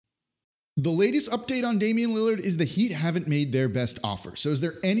The latest update on Damian Lillard is the Heat haven't made their best offer. So is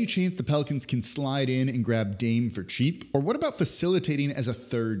there any chance the Pelicans can slide in and grab Dame for cheap? Or what about facilitating as a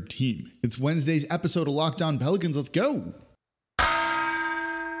third team? It's Wednesday's episode of Locked On Pelicans. Let's go.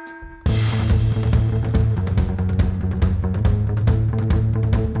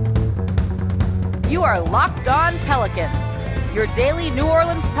 You are Locked On Pelicans, your daily New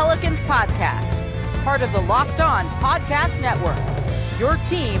Orleans Pelicans podcast, part of the Locked On Podcast Network, your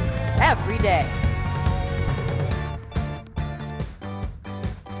team every day.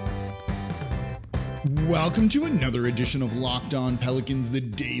 Welcome to another edition of Locked On Pelicans, the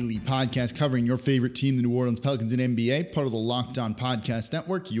daily podcast covering your favorite team, the New Orleans Pelicans and NBA, part of the Locked On Podcast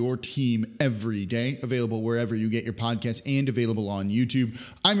Network, your team every day, available wherever you get your podcasts and available on YouTube.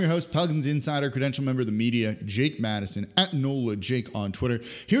 I'm your host, Pelicans Insider, credential member of the media, Jake Madison, at NOLA Jake on Twitter,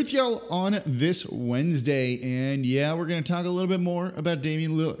 here with y'all on this Wednesday. And yeah, we're going to talk a little bit more about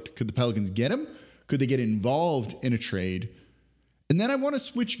Damian Lillard. Could the Pelicans get him? Could they get involved in a trade? And then I want to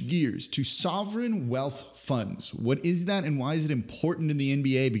switch gears to sovereign wealth funds. What is that and why is it important in the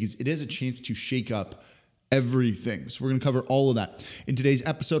NBA? Because it has a chance to shake up everything. So we're going to cover all of that in today's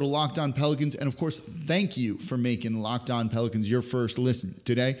episode of Locked On Pelicans. And of course, thank you for making Locked On Pelicans your first listen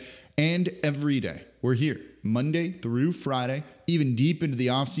today and every day. We're here Monday through Friday, even deep into the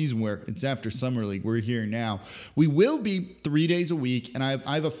offseason where it's after Summer League. We're here now. We will be 3 days a week, and I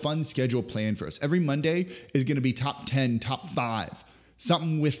have a fun schedule planned for us. Every Monday is going to be top 10, top 5.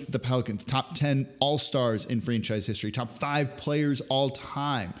 Something with the Pelicans, top 10 all-stars in franchise history, top 5 players all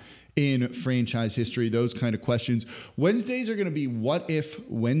time in franchise history, those kind of questions. Wednesdays are going to be What If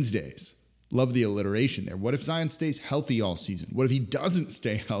Wednesdays. Love the alliteration there. What if Zion stays healthy all season? What if he doesn't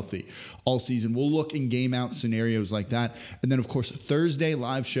stay healthy all season? We'll look in game out scenarios like that. And then, of course, Thursday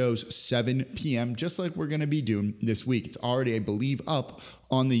live shows, 7 p.m., just like we're going to be doing this week. It's already, I believe, up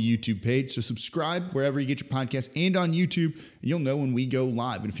on the YouTube page. So subscribe wherever you get your podcast and on YouTube, and you'll know when we go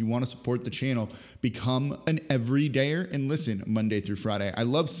live. And if you want to support the channel, become an everydayer and listen Monday through Friday. I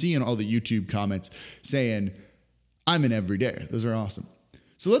love seeing all the YouTube comments saying, I'm an everydayer. Those are awesome.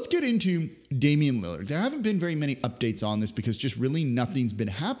 So let's get into Damian Lillard. There haven't been very many updates on this because just really nothing's been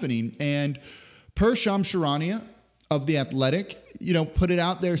happening. And per Shams Charania of The Athletic, put it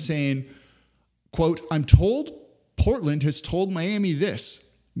out there saying, quote, I'm told Portland has told Miami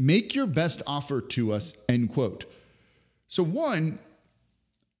this, make your best offer to us, end quote. So one,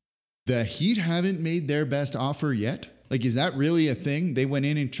 the Heat haven't made their best offer yet. Like, is that really a thing? They went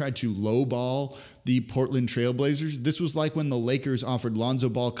in and tried to lowball the Portland Trailblazers. This was like when the Lakers offered Lonzo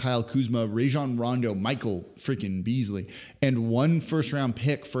Ball, Kyle Kuzma, Rajon Rondo, Michael freaking Beasley, and 1 first-round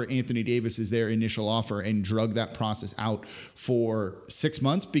pick for Anthony Davis as their initial offer and drug that process out for 6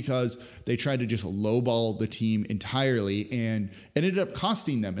 months because they tried to just lowball the team entirely, and it ended up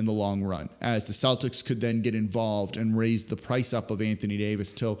costing them in the long run as the Celtics could then get involved and raise the price up of Anthony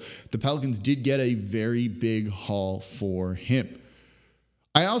Davis till the Pelicans did get a very big haul for him.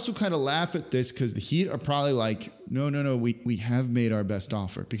 I also kind of laugh at this because the Heat are probably like, no, we have made our best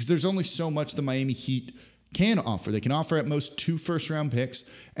offer because there's only so much the Miami Heat can offer. They can offer at most 2 first-round picks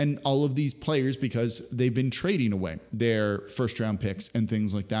and all of these players because they've been trading away their first-round picks and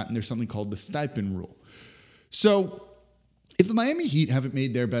things like that, and there's something called the stipend rule. So if the Miami Heat haven't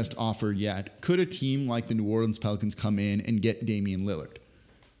made their best offer yet, could a team like the New Orleans Pelicans come in and get Damian Lillard?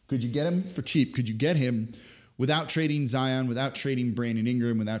 Could you get him for cheap? Could you get him without trading Zion, without trading Brandon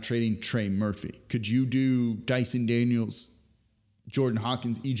Ingram, without trading Trey Murphy? Could you do Dyson Daniels, Jordan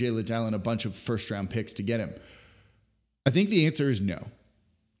Hawkins, EJ Liddell, and a bunch of first-round picks to get him? I think the answer is no.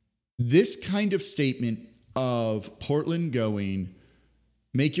 This kind of statement of Portland going,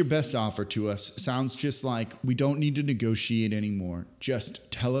 make your best offer to us, sounds just like we don't need to negotiate anymore.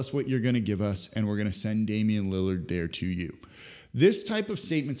 Just tell us what you're going to give us, and we're going to send Damian Lillard there to you. This type of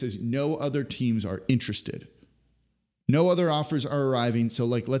statement says no other teams are interested. No other offers are arriving, so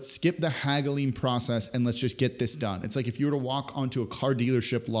let's skip the haggling process and let's just get this done. It's like if you were to walk onto a car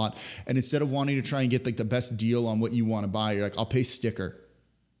dealership lot and instead of wanting to try and get the best deal on what you want to buy, you're like, I'll pay sticker.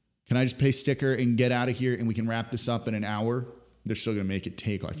 Can I just pay sticker and get out of here and we can wrap this up in an hour? They're still going to make it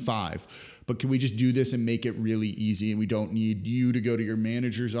take 5. But can we just do this and make it really easy? And we don't need you to go to your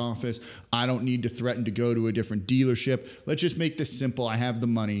manager's office. I don't need to threaten to go to a different dealership. Let's just make this simple. I have the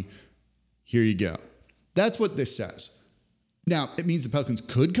money. Here you go. That's what this says. Now, it means the Pelicans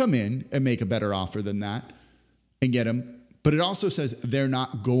could come in and make a better offer than that and get him, but it also says they're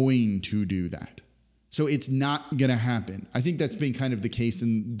not going to do that. So it's not going to happen. I think that's been kind of the case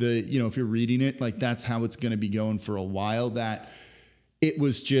in the, if you're reading it, that's how it's going to be going for a while, that it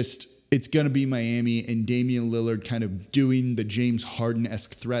was just it's going to be Miami and Damian Lillard kind of doing the James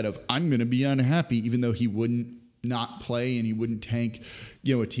Harden-esque threat of, I'm going to be unhappy, even though he wouldn't not play and he wouldn't tank,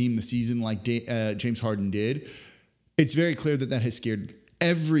 a team the season like James Harden did. It's very clear that has scared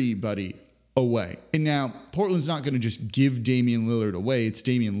everybody away. And now Portland's not going to just give Damian Lillard away. It's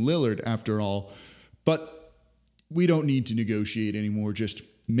Damian Lillard after all, but we don't need to negotiate anymore. Just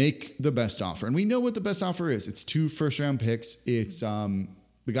make the best offer. And we know what the best offer is. It's 2 first-round picks. It's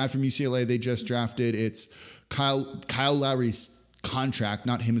the guy from UCLA they just drafted. It's Kyle Lowry's contract,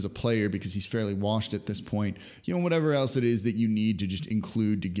 not him as a player because he's fairly washed at this point. Whatever else it is that you need to just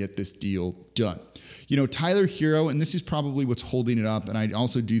include to get this deal done. Tyler Hero, and this is probably what's holding it up, and I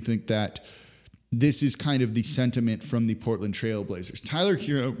also do think that this is kind of the sentiment from the Portland Trail Blazers. Tyler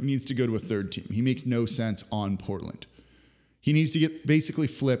Hero needs to go to a third team. He makes no sense on Portland. He needs to get basically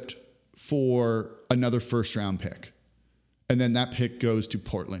flipped for another first-round pick. And then that pick goes to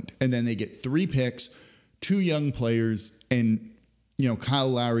Portland. And then they get 3 picks, 2 young players, and Kyle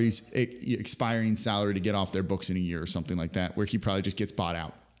Lowry's expiring salary to get off their books in a year or something like that, where he probably just gets bought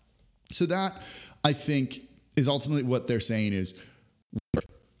out. So that, I think, is ultimately what they're saying is,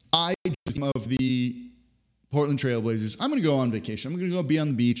 some of the Portland Trail Blazers, I'm going to go on vacation. I'm going to go be on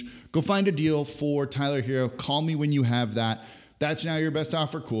the beach. Go find a deal for Tyler Hero. Call me when you have that. That's now your best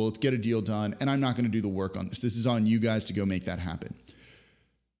offer. Cool. Let's get a deal done. And I'm not going to do the work on this. This is on you guys to go make that happen.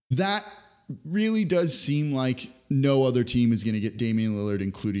 That really does seem like no other team is going to get Damian Lillard,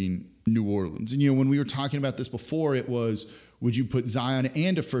 including New Orleans. And, when we were talking about this before, it was, would you put Zion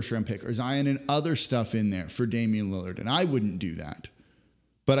and a first-round pick or Zion and other stuff in there for Damian Lillard? And I wouldn't do that.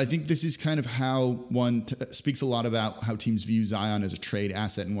 But I think this is kind of how one speaks a lot about how teams view Zion as a trade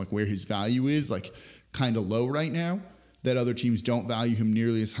asset and where his value is, kind of low right now, that other teams don't value him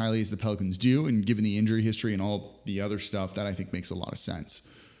nearly as highly as the Pelicans do. And given the injury history and all the other stuff, that I think makes a lot of sense.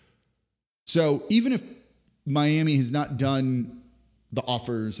 So even if Miami has not done the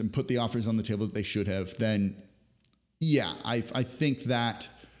offers and put the offers on the table that they should have, then yeah, I think that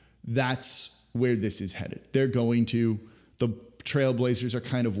that's where this is headed. They're going to. The Trailblazers are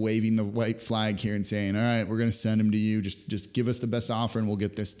kind of waving the white flag here and saying, all right, we're going to send him to you. Just give us the best offer and we'll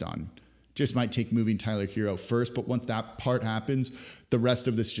get this done. Just might take moving Tyler Hero first, but once that part happens, the rest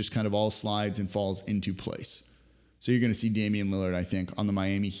of this just kind of all slides and falls into place. So you're going to see Damian Lillard, I think, on the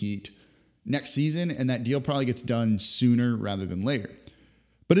Miami Heat next season, and that deal probably gets done sooner rather than later.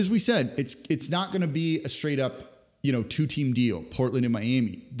 But as we said, it's not going to be a straight up, 2-team deal, Portland and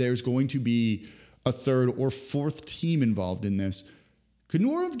Miami. There's going to be a third or fourth team involved in this. Could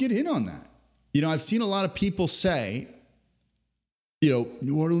New Orleans get in on that? I've seen a lot of people say,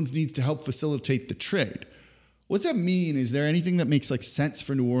 New Orleans needs to help facilitate the trade. What's that mean? Is there anything that makes sense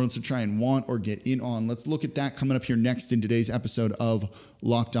for New Orleans to try and want or get in on? Let's look at that coming up here next in today's episode of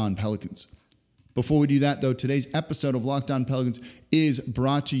Locked On Pelicans. Before we do that, though, today's episode of Locked On Pelicans is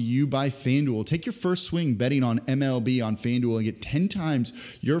brought to you by FanDuel. Take your first swing betting on MLB on FanDuel and get 10 times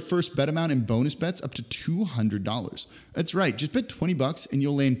your first bet amount in bonus bets up to $200. That's right. Just bet $20 and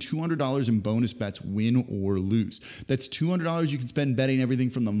you'll land $200 in bonus bets, win or lose. That's $200 you can spend betting everything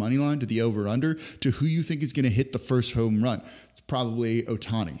from the money line to the over-under to who you think is going to hit the first home run. It's probably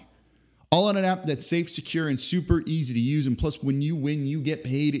Ohtani. All on an app that's safe, secure, and super easy to use. And plus, when you win, you get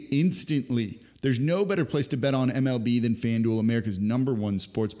paid instantly. There's no better place to bet on MLB than FanDuel, America's #1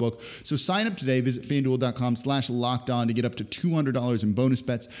 sportsbook. So sign up today. Visit FanDuel.com/lockedon to get up to $200 in bonus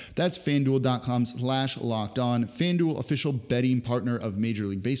bets. That's FanDuel.com/lockedon. FanDuel, official betting partner of Major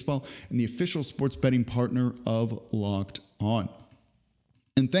League Baseball and the official sports betting partner of Locked On.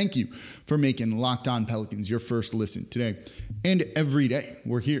 And thank you for making Locked On Pelicans your first listen today and every day.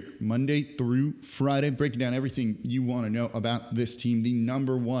 We're here Monday through Friday, breaking down everything you want to know about this team, the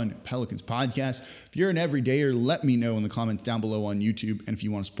 #1 Pelicans podcast. If you're an everydayer, let me know in the comments down below on YouTube. And if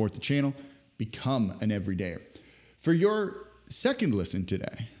you want to support the channel, become an everydayer. For your second listen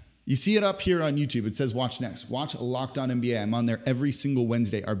today, you see it up here on YouTube. It says watch next. Watch Locked On NBA. I'm on there every single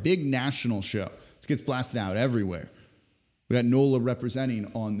Wednesday. Our big national show. This gets blasted out everywhere. We got NOLA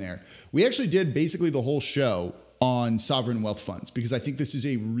representing on there. We actually did basically the whole show on sovereign wealth funds because I think this is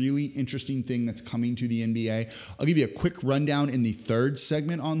a really interesting thing that's coming to the NBA. I'll give you a quick rundown in the third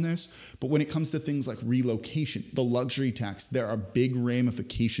segment on this, but when it comes to things like relocation, the luxury tax, there are big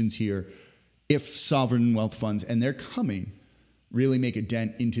ramifications here if sovereign wealth funds, and they're coming, really make a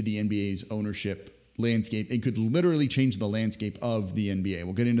dent into the NBA's ownership landscape. It could literally change the landscape of the NBA.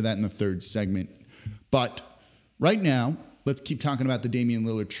 We'll get into that in the third segment. But right now, let's keep talking about the Damian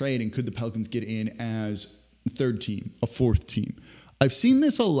Lillard trade and could the Pelicans get in as a third team, a fourth team. I've seen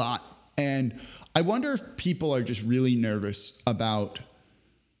this a lot, and I wonder if people are just really nervous about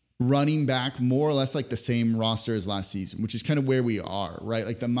running back more or less like the same roster as last season, which is kind of where we are, right?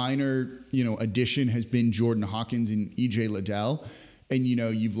 Like the minor, addition has been Jordan Hawkins and EJ Liddell. And,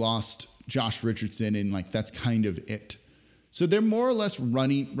 you've lost Josh Richardson and like, that's kind of it. So they're more or less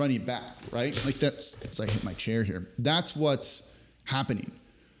running it back, right? Like that's, as I hit my chair here, that's what's happening.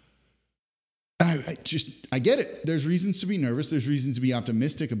 And I get it. There's reasons to be nervous. There's reasons to be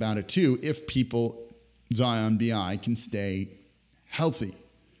optimistic about it too. If Zion BI can stay healthy.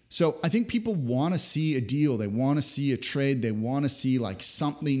 So I think people want to see a deal. They want to see a trade. They want to see like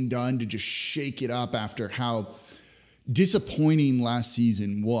something done to just shake it up after how disappointing last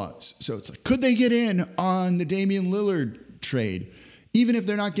season was. So it's like, could they get in on the Damian Lillard trade? Even if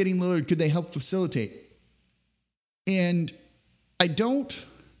they're not getting Lillard, could they help facilitate? And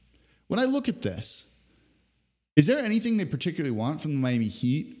when I look at this, is there anything they particularly want from the Miami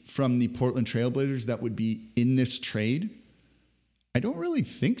Heat, from the Portland Trailblazers that would be in this trade? I don't really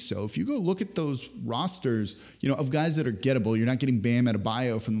think so. If you go look at those rosters, of guys that are gettable, you're not getting Bam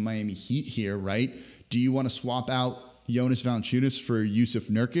Adebayo from the Miami Heat here, right? Do you want to swap out Jonas Valanciunas for Yusuf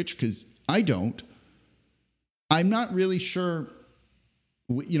Nurkic? Because I don't. I'm not really sure,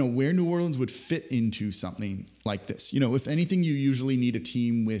 where New Orleans would fit into something like this. If anything, you usually need a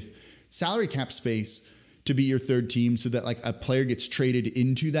team with salary cap space to be your third team so that like a player gets traded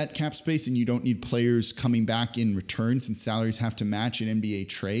into that cap space and you don't need players coming back in return since salaries have to match in NBA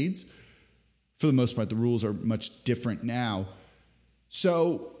trades. For the most part, the rules are much different now.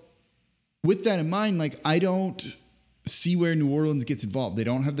 So with that in mind, like I don't see where New Orleans gets involved. They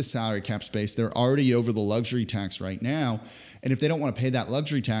don't have the salary cap space. They're already over the luxury tax right now. And if they don't want to pay that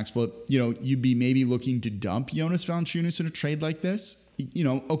luxury tax, well, you'd be maybe looking to dump Jonas Valanciunas in a trade like this.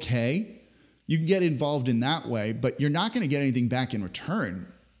 Okay. You can get involved in that way, but you're not going to get anything back in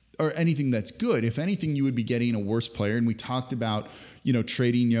return or anything that's good. If anything, you would be getting a worse player. And we talked about,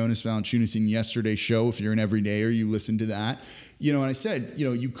 trading Jonas Valanciunas in yesterday's show. If you're an everydayer, you listen to that. And I said,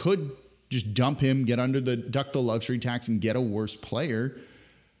 you could just dump him, duck the luxury tax and get a worse player.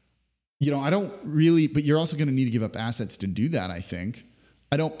 I don't really, but you're also going to need to give up assets to do that, I think.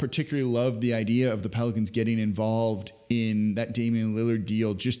 I don't particularly love the idea of the Pelicans getting involved in that Damian Lillard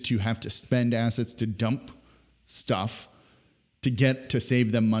deal just to have to spend assets to dump stuff to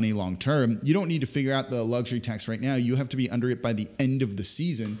save them money long term. You don't need to figure out the luxury tax right now. You have to be under it by the end of the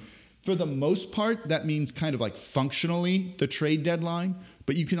season. For the most part, that means kind of like functionally the trade deadline,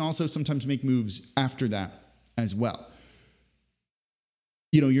 but you can also sometimes make moves after that as well.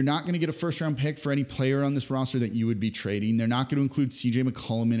 You're not going to get a first-round pick for any player on this roster that you would be trading. They're not going to include CJ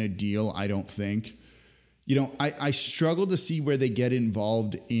McCollum in a deal, I don't think. I struggle to see where they get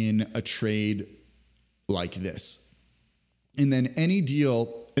involved in a trade like this. And then any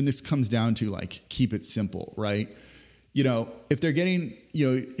deal, and this comes down to like, keep it simple, right? If they're getting,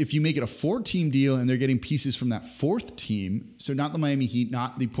 if you make it a 4-team deal and they're getting pieces from that 4th team, so not the Miami Heat,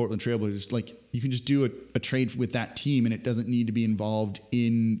 not the Portland Trailblazers, like you can just do a trade with that team and it doesn't need to be involved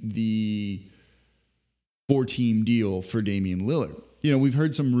in the 4-team deal for Damian Lillard. We've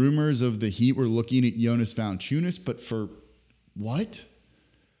heard some rumors of the Heat were looking at Jonas Valanciunas, but for what?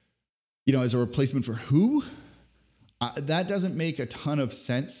 As a replacement for who? That doesn't make a ton of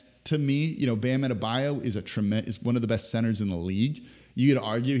sense to me. Bam Adebayo is one of the best centers in the league. You could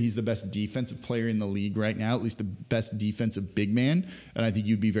argue he's the best defensive player in the league right now, at least the best defensive big man. And I think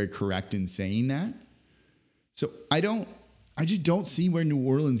you'd be very correct in saying that. So I just don't see where New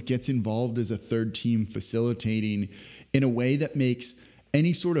Orleans gets involved as a third team facilitating in a way that makes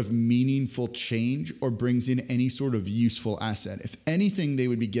any sort of meaningful change or brings in any sort of useful asset. If anything, they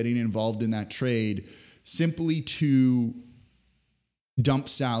would be getting involved in that trade simply to dump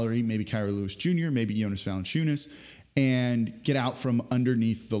salary, maybe Kyra Lewis Jr., maybe Jonas Valanciunas, and get out from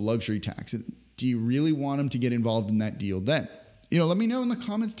underneath the luxury tax. Do you really want him to get involved in that deal then? Let me know in the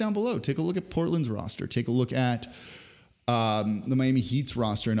comments down below. Take a look at Portland's roster. Take a look at the Miami Heat's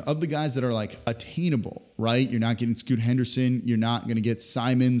roster. And of the guys that are like attainable, right? You're not getting Scoot Henderson. You're not going to get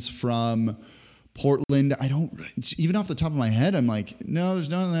Simons from Portland. Even off the top of my head, I'm like, no, there's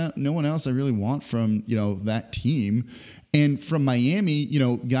no one else I really want from, that team. And from Miami,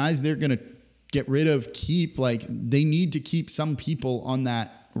 guys they're going to get rid of, keep, like they need to keep some people on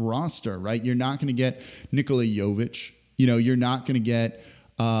that roster, right? You're not going to get Nikola Jovic. You're not going to get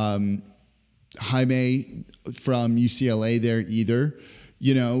Jaime from UCLA there either.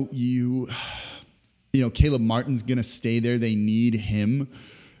 Caleb Martin's going to stay there. They need him.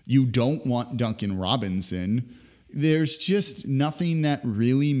 You don't want Duncan Robinson. There's just nothing that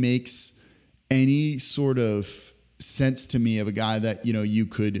really makes any sort of sense to me of a guy that, you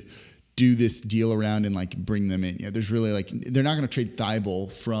could do this deal around and like bring them in. There's really like, they're not going to trade Thibault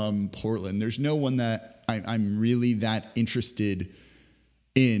from Portland. There's no one that I'm really that interested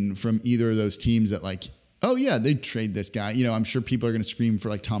in from either of those teams that like, oh yeah, they'd trade this guy. I'm sure people are going to scream for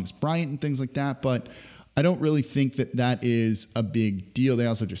like Thomas Bryant and things like that, but I don't really think that is a big deal. They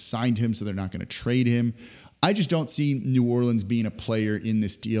also just signed him, so they're not going to trade him. I just don't see New Orleans being a player in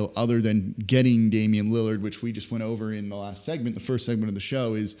this deal other than getting Damian Lillard, which we just went over in the last segment. The first segment of the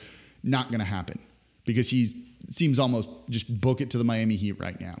show is not going to happen because seems almost just book it to the Miami Heat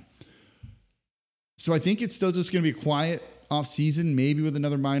right now. So I think it's still just going to be a quiet offseason, maybe with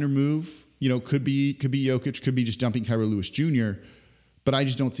another minor move. Could be Jokic, could be just dumping Kyra Lewis Jr., but I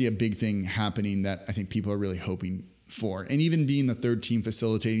just don't see a big thing happening that I think people are really hoping for. And even being the third team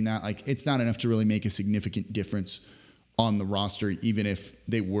facilitating that, like, it's not enough to really make a significant difference on the roster, even if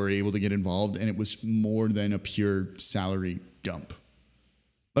they were able to get involved and it was more than a pure salary dump.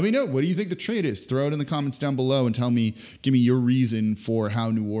 Let me know. What do you think the trade is? Throw it in the comments down below and give me your reason for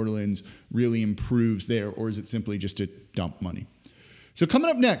how New Orleans really improves there, or is it simply just to dump money? So coming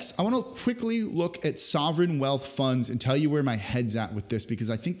up next, I want to quickly look at sovereign wealth funds and tell you where my head's at with this, because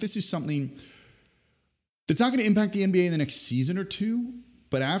I think this is something that's not going to impact the NBA in the next season or two.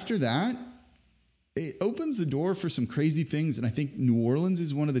 But after that, it opens the door for some crazy things. And I think New Orleans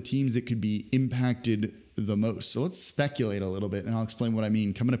is one of the teams that could be impacted the most. So let's speculate a little bit, and I'll explain what I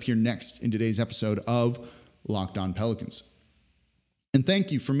mean coming up here next in today's episode of Locked On Pelicans. And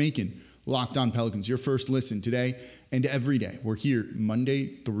thank you for making Locked On Pelicans your first listen today and every day. We're here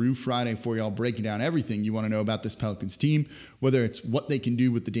Monday through Friday for y'all, breaking down everything you want to know about this Pelicans team, whether it's what they can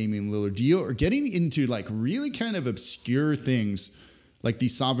do with the Damian Lillard deal or getting into like really kind of obscure things like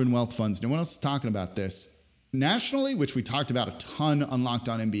these sovereign wealth funds. No one else is talking about this nationally, which we talked about a ton on Locked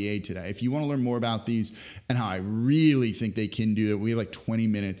On NBA today. If you want to learn more about these and how I really think they can do it, we have like 20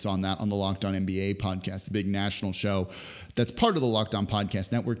 minutes on that on the Locked On NBA podcast, the big national show that's part of the Locked On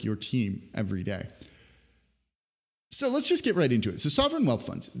Podcast Network, your team every day. So let's just get right into it. So sovereign wealth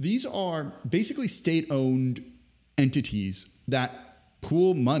funds, these are basically state-owned entities that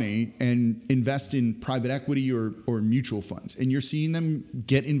pool money and invest in private equity or mutual funds. And you're seeing them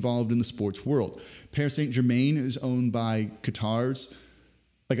get involved in the sports world. Paris Saint-Germain is owned by Qatar's,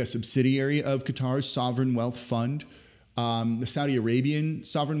 like a subsidiary of Qatar's sovereign wealth fund. The Saudi Arabian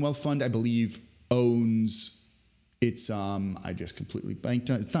sovereign wealth fund, I believe, owns I just completely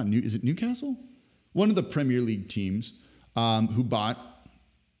blanked on. It's not is it Newcastle? One of the Premier League teams who bought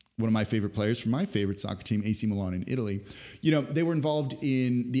one of my favorite players from my favorite soccer team, AC Milan in Italy. They were involved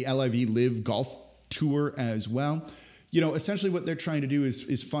in the LIV Live Golf Tour as well. Essentially what they're trying to do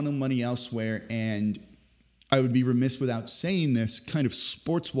is funnel money elsewhere. And I would be remiss without saying this, kind of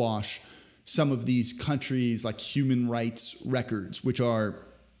sports wash some of these countries' like human rights records, which are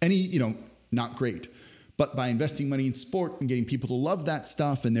not great. But by investing money in sport and getting people to love that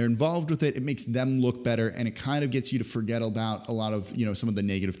stuff and they're involved with it, it makes them look better. And it kind of gets you to forget about a lot of, some of the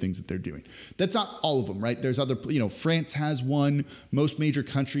negative things that they're doing. That's not all of them, right? There's other, France has one. Most major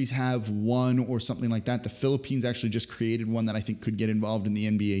countries have one or something like that. The Philippines actually just created one that I think could get involved in the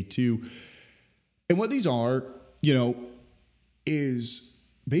NBA too. And what these are, is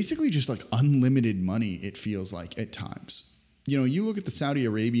basically just like unlimited money, it feels like at times. You look at the Saudi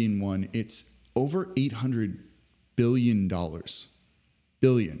Arabian one, it's over $800 billion.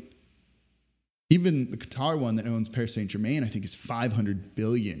 Billion. Even the Qatar one that owns Paris Saint-Germain, I think, is $500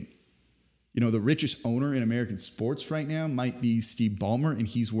 billion. The richest owner in American sports right now might be Steve Ballmer, and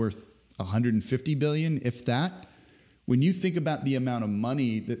he's worth $150 billion, if that. When you think about the amount of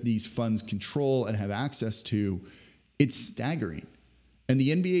money that these funds control and have access to, it's staggering. And the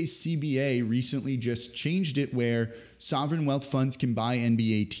NBA CBA recently just changed it where sovereign wealth funds can buy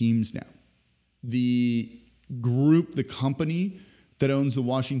NBA teams now. The company that owns the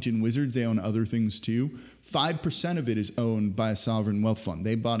Washington Wizards, they own other things too. 5% of it is owned by a sovereign wealth fund.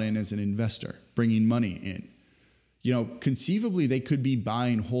 They bought in as an investor, bringing money in. Conceivably, they could be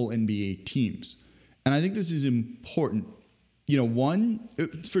buying whole NBA teams. And I think this is important. One,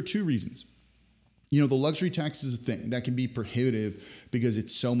 it's for two reasons. The luxury tax is a thing that can be prohibitive because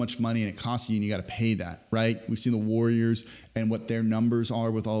it's so much money and it costs you and you got to pay that, right? We've seen the Warriors and what their numbers are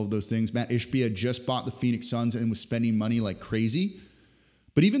with all of those things. Matt Ishbia just bought the Phoenix Suns and was spending money like crazy.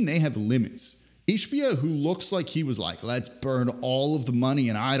 But even they have limits. Ishbia, who looks like he was like, let's burn all of the money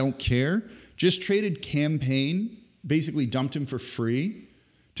and I don't care, just traded Campaign, basically dumped him for free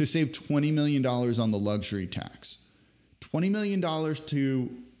to save $20 million on the luxury tax. $20 million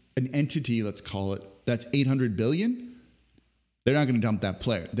to an entity, let's call it, that's $800 billion, they're not going to dump that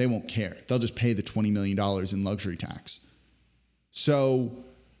player. They won't care. They'll just pay the $20 million in luxury tax. So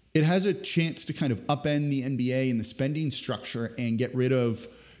it has a chance to kind of upend the NBA and the spending structure and get rid of,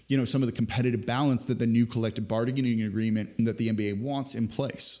 some of the competitive balance that the new collective bargaining agreement that the NBA wants in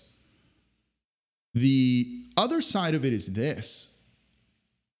place. The other side of it is this,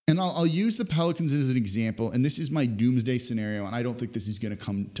 and I'll use the Pelicans as an example, and this is my doomsday scenario, and I don't think this is going to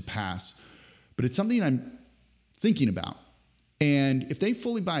come to pass, but it's something I'm thinking about. And if they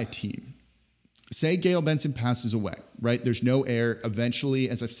fully buy a team, say Gail Benson passes away, right? There's no heir. Eventually,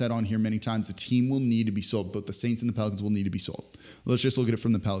 as I've said on here many times, the team will need to be sold. Both the Saints and the Pelicans will need to be sold. Let's just look at it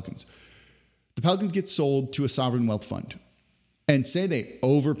from the Pelicans. The Pelicans get sold to a sovereign wealth fund. And say they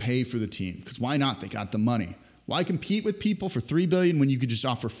overpay for the team, because why not? They got the money. Why compete with people for $3 billion when you could just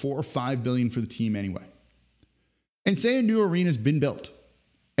offer $4 or $5 billion for the team anyway? And say a new arena's been built,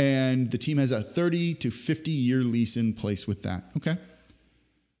 and the team has a 30 to 50-year lease in place with that. Okay.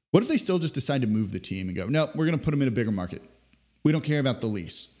 What if they still just decide to move the team and go, no, we're going to put them in a bigger market. We don't care about the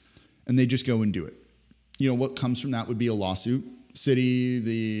lease. And they just go and do it. What comes from that would be a lawsuit. City,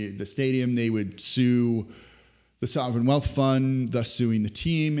 the stadium, they would sue the Sovereign Wealth Fund, thus suing the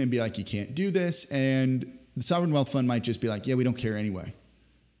team and be like, you can't do this. And the Sovereign Wealth Fund might just be like, yeah, we don't care anyway.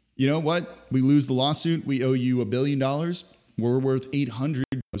 You know what? We lose the lawsuit. We owe you $1 billion. We're worth $800.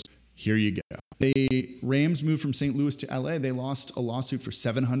 Here you go. The Rams moved from St. Louis to LA. They lost a lawsuit for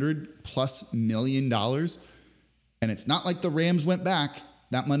 $700+ million. And it's not like the Rams went back.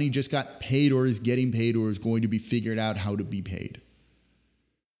 That money just got paid or is getting paid or is going to be figured out how to be paid.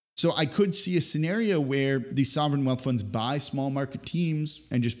 So I could see a scenario where these sovereign wealth funds buy small market teams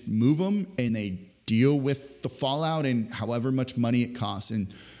and just move them, and they deal with the fallout and however much money it costs.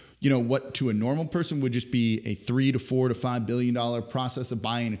 And what to a normal person would just be a $3 to $4 to $5 billion process of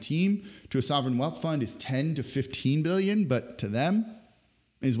buying a team, to a sovereign wealth fund is 10 to 15 billion, but to them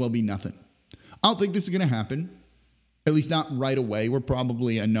may as well be nothing. I don't think this is going to happen, at least not right away. We're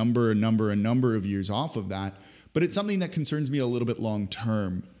probably a number of years off of that, but it's something that concerns me a little bit long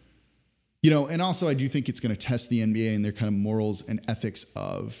term. And also I do think it's going to test the NBA and their kind of morals and ethics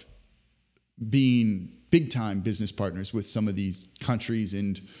of being big time business partners with some of these countries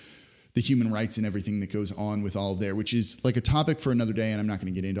and the human rights and everything that goes on with all of there, which is like a topic for another day. And I'm not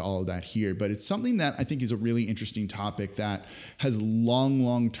going to get into all of that here, but it's something that I think is a really interesting topic that has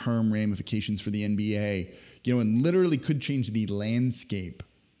long-term ramifications for the NBA, and literally could change the landscape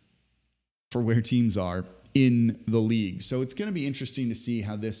for where teams are in the league. So it's going to be interesting to see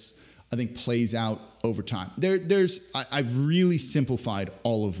how this, I think, plays out over time. I've really simplified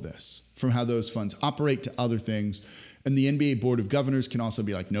all of this from how those funds operate to other things. And the NBA Board of Governors can also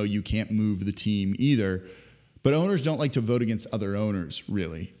be like, no, you can't move the team either. But owners don't like to vote against other owners,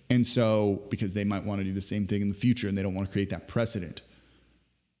 really. And so, because they might want to do the same thing in the future and they don't want to create that precedent.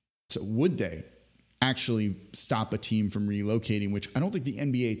 So would they actually stop a team from relocating, which I don't think the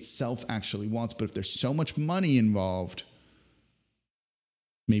NBA itself actually wants, but if there's so much money involved,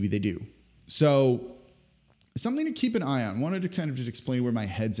 maybe they do. So something to keep an eye on. Wanted to kind of just explain where my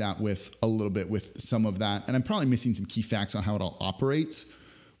head's at with a little bit with some of that. And I'm probably missing some key facts on how it all operates,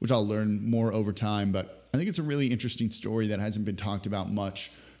 which I'll learn more over time. But I think it's a really interesting story that hasn't been talked about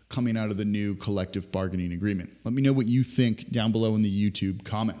much coming out of the new collective bargaining agreement. Let me know what you think down below in the YouTube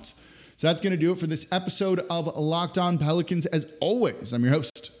comments. So that's going to do it for this episode of Locked On Pelicans. As always, I'm your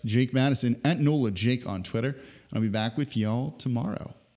host, Jake Madison, at NOLA Jake on Twitter. I'll be back with y'all tomorrow.